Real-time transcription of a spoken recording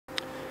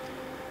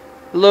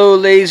Hello,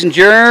 ladies and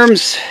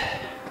germs.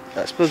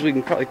 I suppose we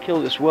can probably kill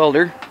this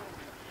welder.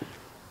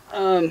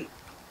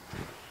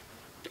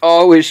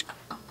 Always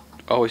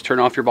turn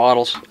off your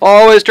bottles.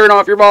 Always turn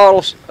off your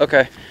bottles.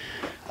 Okay.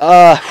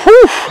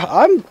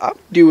 I'm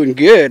doing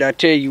good. I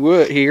tell you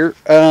what here.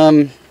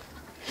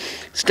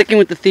 Sticking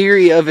with the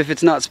theory of if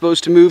it's not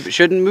supposed to move, it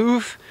shouldn't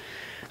move.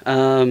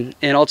 And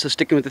also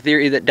sticking with the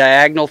theory that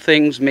diagonal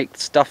things make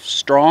stuff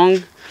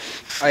strong.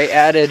 I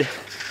added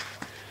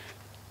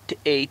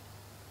a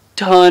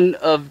ton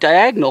of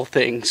diagonal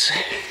things.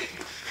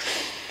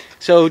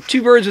 So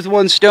 2 birds with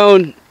 1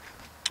 stone.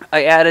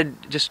 I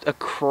added just a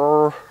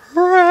crap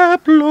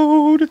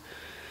load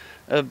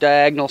of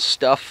diagonal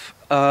stuff,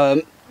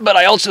 but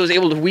I also was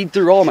able to weed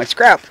through all my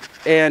scrap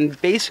and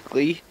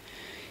basically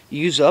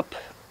use up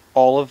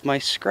all of my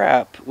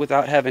scrap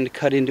without having to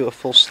cut into a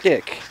full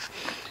stick.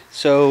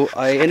 So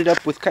I ended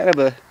up with kind of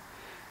a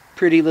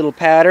pretty little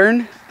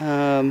pattern,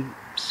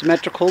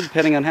 symmetrical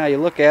depending on how you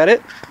look at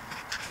it.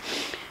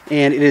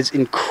 And it is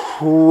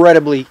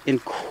incredibly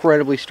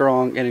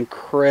strong and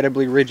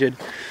incredibly rigid.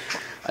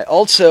 I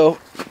also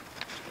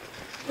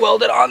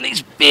welded on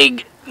these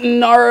big,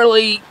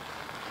 gnarly,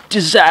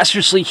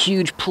 disastrously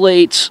huge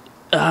plates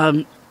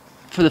for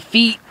the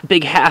feet.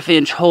 Big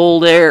 1/2-inch hole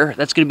there.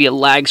 That's going to be a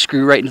lag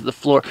screw right into the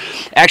floor.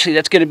 Actually,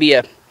 that's going to be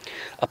a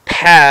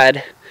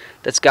pad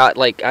that's got,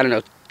 like, I don't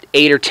know,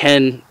 8 or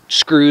 10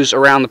 screws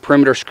around the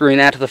perimeter, screwing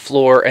that to the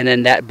floor, and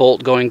then that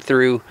bolt going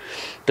through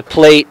the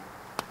plate,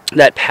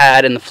 that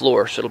pad, and the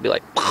floor. So it'll be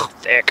like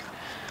thick.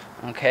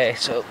 Okay,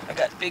 so I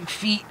got big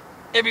feet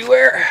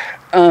everywhere.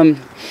 I'm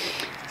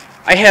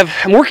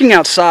working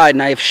outside,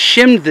 and I have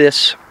shimmed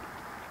this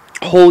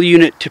whole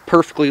unit to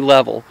perfectly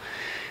level.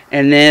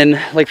 And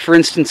then, like for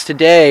instance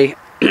today,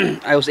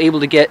 I was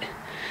able to get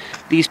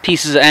these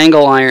pieces of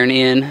angle iron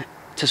in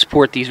to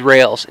support these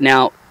rails.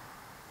 Now,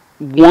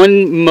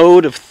 one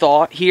mode of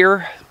thought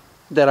here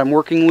that I'm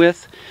working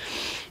with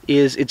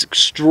is it's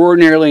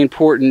extraordinarily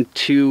important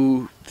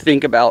to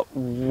think about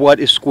what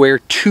is square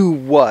to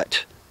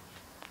what.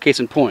 Case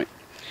in point,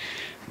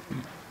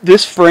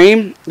 this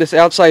frame, this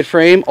outside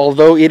frame,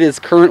 although it is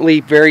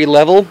currently very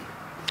level,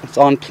 it's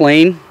on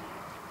plane,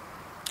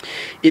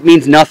 it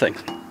means nothing.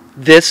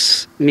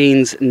 This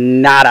means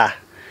nada.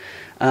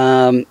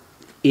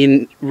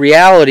 In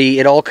reality,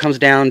 it all comes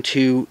down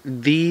to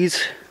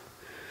these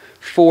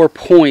 4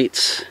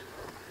 points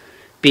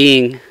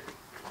being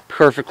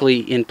perfectly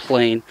in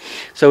plane.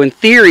 So in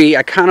theory,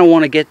 I kind of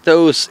want to get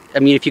those, I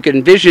mean, if you could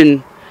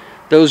envision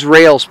those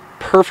rails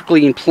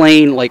perfectly in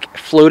plane, like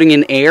floating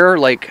in air,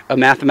 like a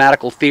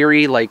mathematical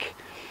theory, like,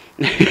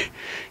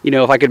 you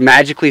know, if I could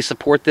magically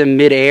support them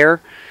mid-air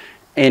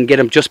and get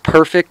them just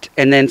perfect,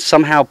 and then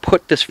somehow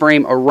put this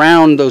frame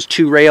around those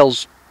 2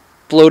 rails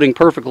floating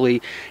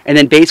perfectly, and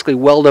then basically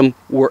weld them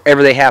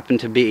wherever they happen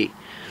to be.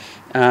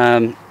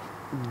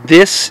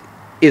 This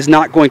is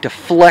not going to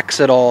flex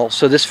at all,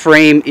 so this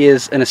frame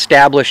is an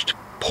established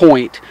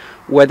point.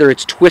 Whether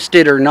it's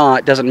twisted or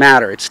not doesn't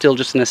matter, it's still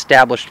just an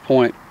established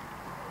point.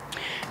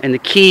 And the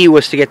key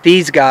was to get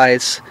these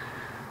guys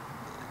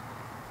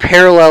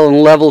parallel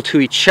and level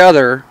to each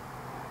other,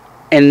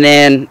 and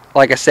then,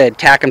 like I said,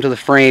 tack them to the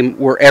frame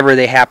wherever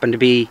they happen to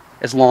be,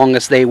 as long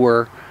as they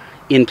were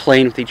in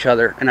plane with each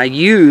other. And I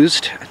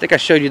used, I think I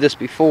showed you this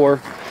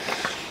before,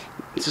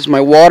 this is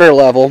my water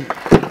level,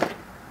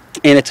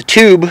 and it's a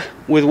tube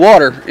with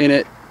water in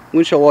it,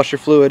 windshield washer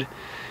fluid,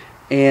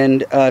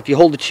 and if you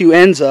hold the 2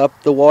 ends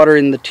up, the water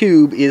in the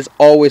tube is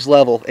always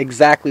level,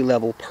 exactly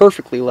level,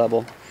 perfectly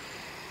level.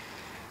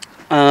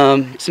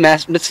 It's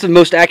the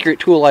most accurate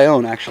tool I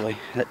own, actually,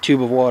 that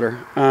tube of water,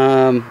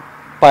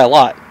 by a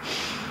lot.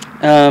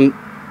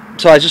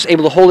 So I was just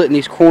able to hold it in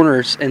these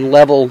corners and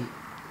level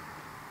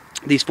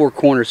these 4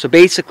 corners. So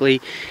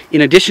basically,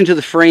 in addition to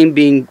the frame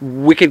being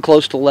wicked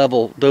close to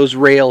level, those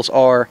rails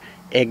are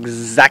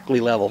exactly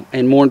level,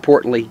 and more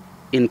importantly,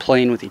 in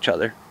plane with each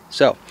other.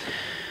 So,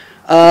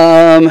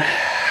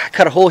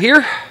 cut a hole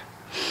here.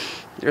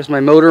 There's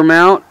my motor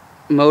mount.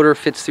 Motor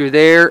fits through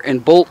there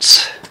and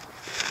bolts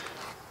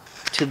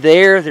to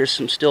there. There's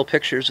some still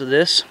pictures of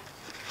this.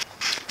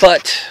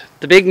 But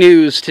the big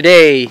news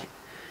today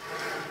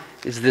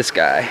is this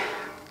guy.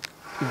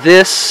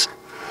 This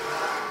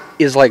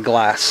is like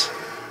glass.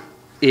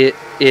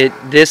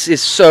 This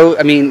is so,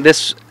 I mean,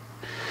 this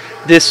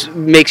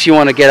makes you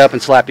want to get up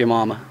and slap your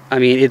mama. I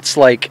mean, it's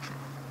like,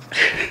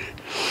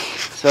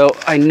 so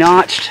I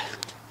notched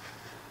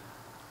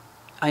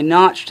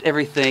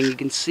everything. You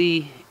can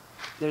see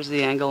there's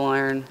the angle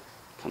iron,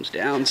 comes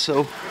down.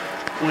 So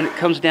when it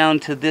comes down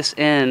to this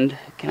end,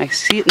 can I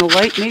see it in the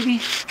light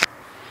maybe?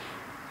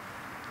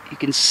 You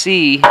can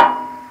see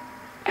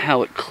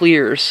how it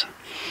clears.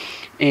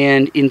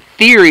 And in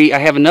theory, I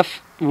have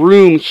enough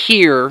room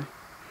here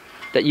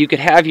that you could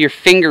have your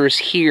fingers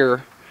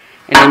here,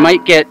 and they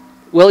might get,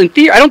 well, in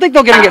theory, I don't think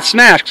they're going to get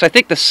smashed, because I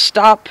think the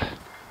stop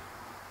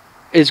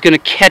is going to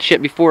catch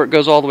it before it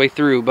goes all the way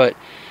through. But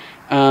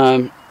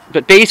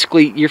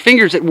basically, your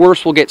fingers at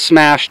worst will get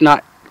smashed,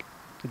 not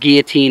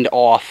guillotined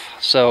off.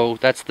 So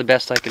that's the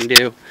best I can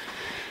do.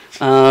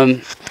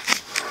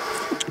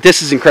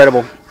 This is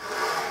incredible.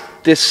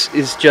 This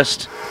is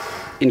just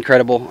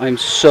incredible. I'm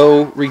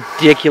so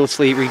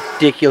ridiculously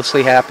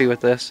happy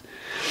with this.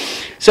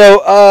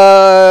 So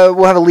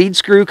we'll have a lead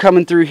screw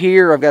coming through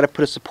here. I've got to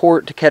put a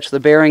support to catch the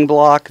bearing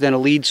block, then a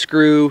lead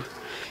screw,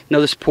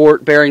 another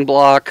support, bearing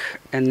block,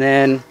 and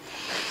then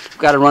I've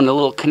got to run the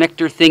little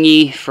connector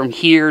thingy from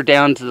here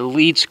down to the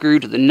lead screw,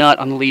 to the nut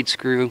on the lead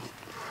screw.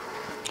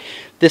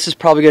 This is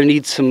probably going to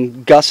need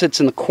some gussets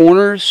in the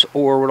corners,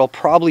 or what I'll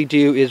probably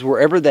do is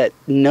wherever that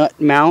nut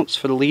mounts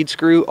for the lead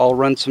screw, I'll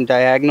run some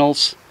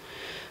diagonals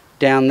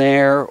down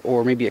there,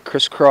 or maybe a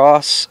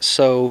crisscross,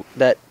 so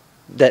that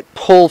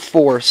pull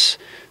force,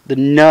 the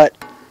nut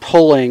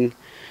pulling,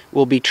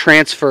 will be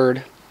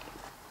transferred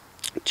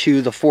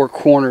to the four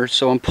corners.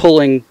 So I'm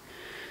pulling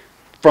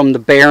from the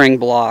bearing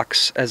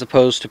blocks as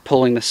opposed to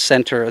pulling the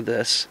center of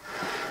this.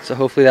 So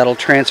hopefully that'll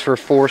transfer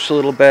force a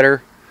little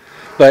better.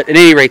 But at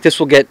any rate, this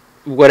will get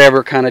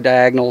whatever kind of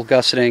diagonal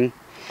gusseting.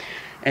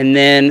 And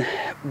then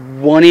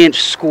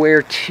 1-inch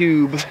square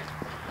tube. Do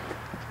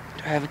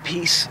I have a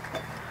piece?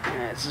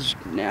 This is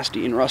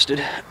nasty and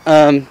rusted.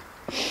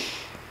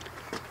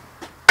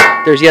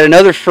 There's yet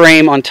another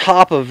frame on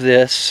top of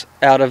this,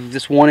 out of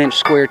this 1-inch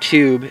square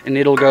tube, and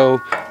it'll go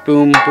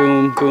boom,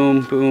 boom,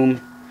 boom, boom,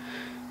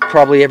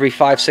 probably every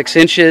 5-6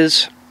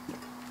 inches.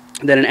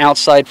 Then an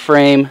outside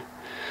frame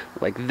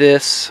like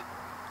this,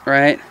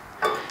 right?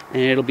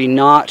 And it'll be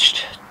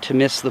notched to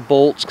miss the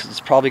bolts, because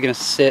it's probably going to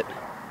sit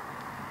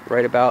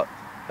right about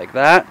like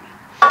that.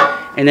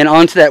 And then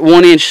onto that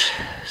 1-inch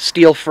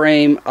steel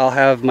frame, I'll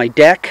have my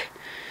deck,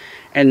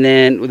 and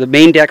then with the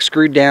main deck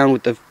screwed down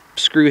with the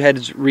screw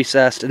heads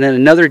recessed, and then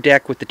another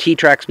deck with the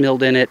T-tracks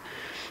milled in it,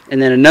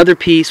 and then another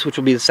piece which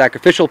will be the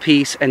sacrificial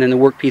piece, and then the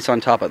work piece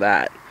on top of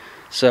that.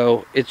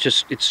 So it's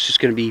just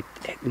going to be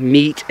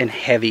meat and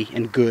heavy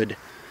and good.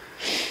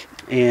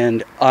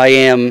 And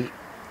I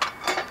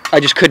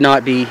just could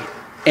not be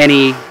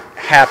any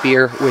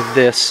happier with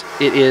this.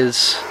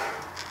 It's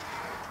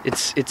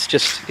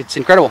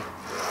incredible.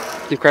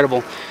 It's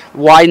incredible.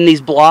 Widen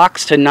these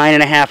blocks to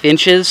 9.5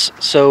 inches,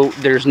 so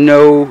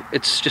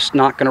it's just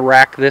not going to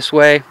rack this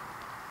way.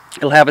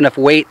 It'll have enough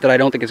weight that I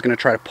don't think it's going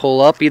to try to pull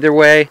up either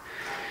way.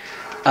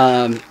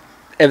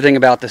 Everything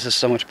about this is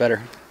so much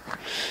better.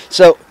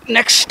 So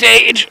next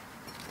stage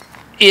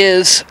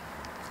is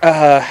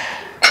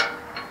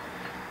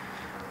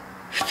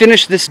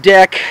finish this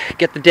deck,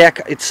 get the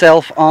deck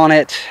itself on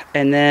it,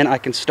 and then I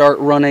can start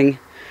running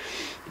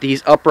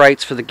these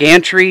uprights for the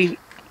gantry.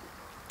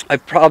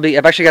 I've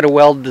actually got to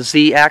weld the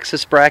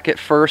Z-axis bracket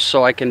first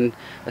so I can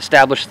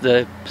establish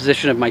the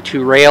position of my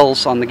two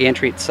rails on the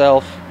gantry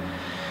itself.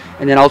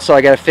 And then also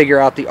I got to figure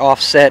out the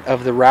offset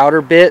of the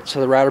router bit,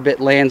 so the router bit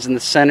lands in the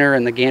center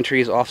and the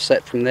gantry is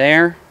offset from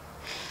there.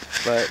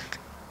 But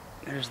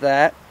there's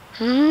that.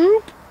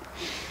 And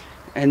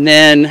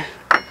then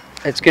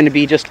it's going to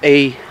be just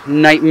a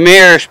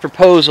nightmarish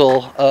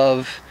proposal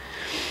of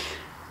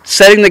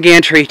setting the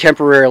gantry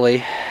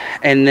temporarily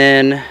and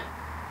then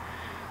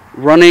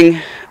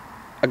running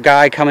a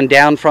guy coming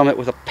down from it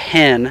with a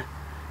pen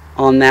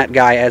on that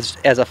guy as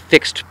a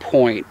fixed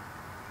point,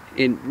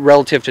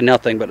 relative to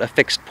nothing, but a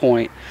fixed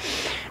point.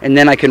 And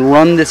then I can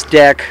run this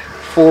deck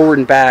forward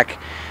and back,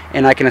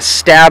 and I can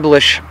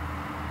establish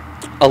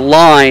a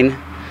line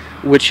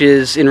which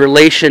is in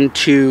relation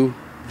to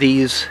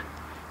these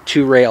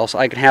two rails.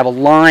 I can have a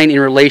line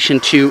in relation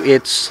to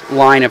its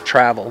line of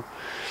travel.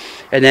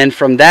 And then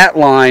from that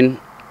line,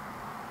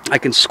 I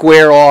can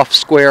square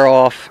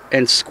off,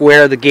 and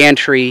square the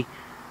gantry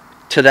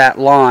to that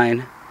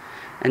line.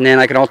 And then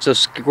I can also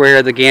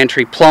square the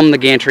gantry, plumb the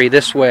gantry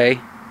this way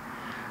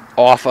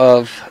off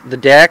of the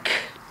deck.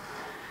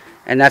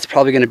 And that's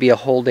probably going to be a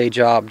whole day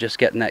job, just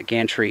getting that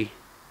gantry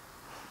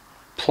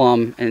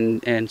plumb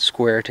and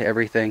square to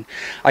everything.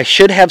 I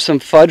should have some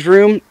fudge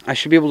room. I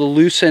should be able to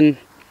loosen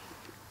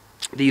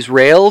these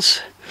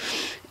rails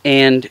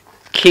and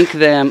kink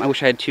them. I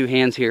wish I had two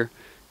hands here.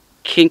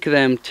 Kink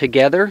them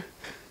together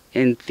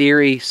in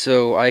theory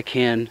so I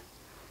can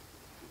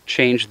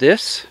change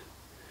this.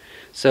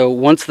 So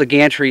once the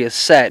gantry is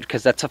set,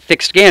 because that's a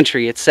fixed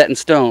gantry, it's set in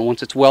stone.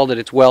 Once it's welded,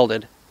 it's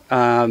welded.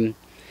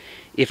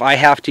 If I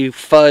have to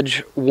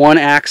fudge one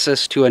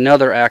axis to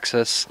another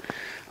axis,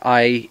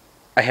 I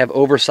have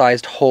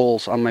oversized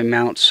holes on my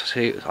mounts,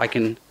 so I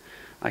can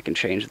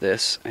change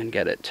this and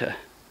get it to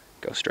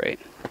go straight.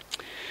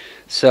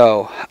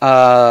 So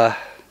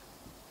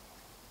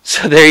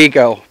so there you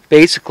go.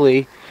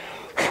 Basically,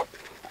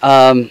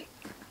 a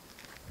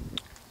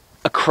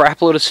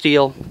crap load of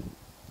steel,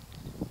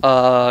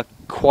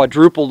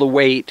 quadruple the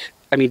weight.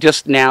 I mean,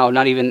 just now,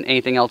 not even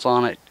anything else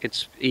on it.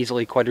 It's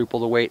easily quadruple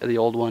the weight of the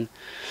old one.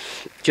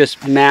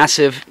 Just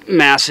massive,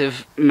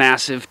 massive,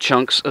 massive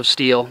chunks of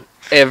steel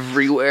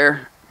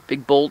everywhere.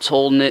 Big bolts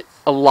holding it.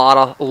 A lot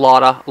of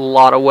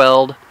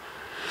weld,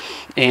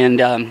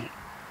 and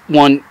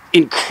one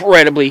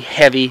incredibly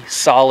heavy,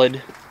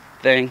 solid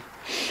thing.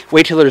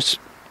 Wait till there's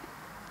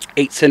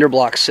 8 cinder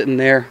blocks sitting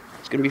there.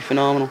 It's gonna be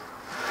phenomenal.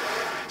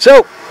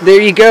 So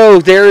there you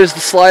go. There is the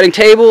sliding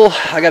table.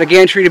 I got a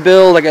gantry to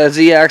build. I got a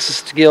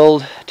Z-axis to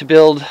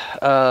build.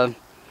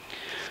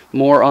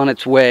 More on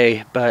its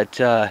way,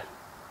 but I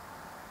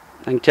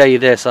can tell you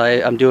this: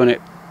 I'm doing it.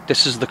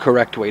 This is the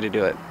correct way to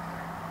do it.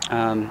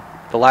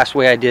 The last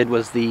way I did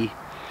was the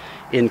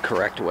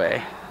incorrect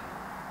way.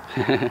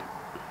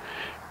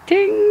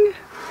 Ting!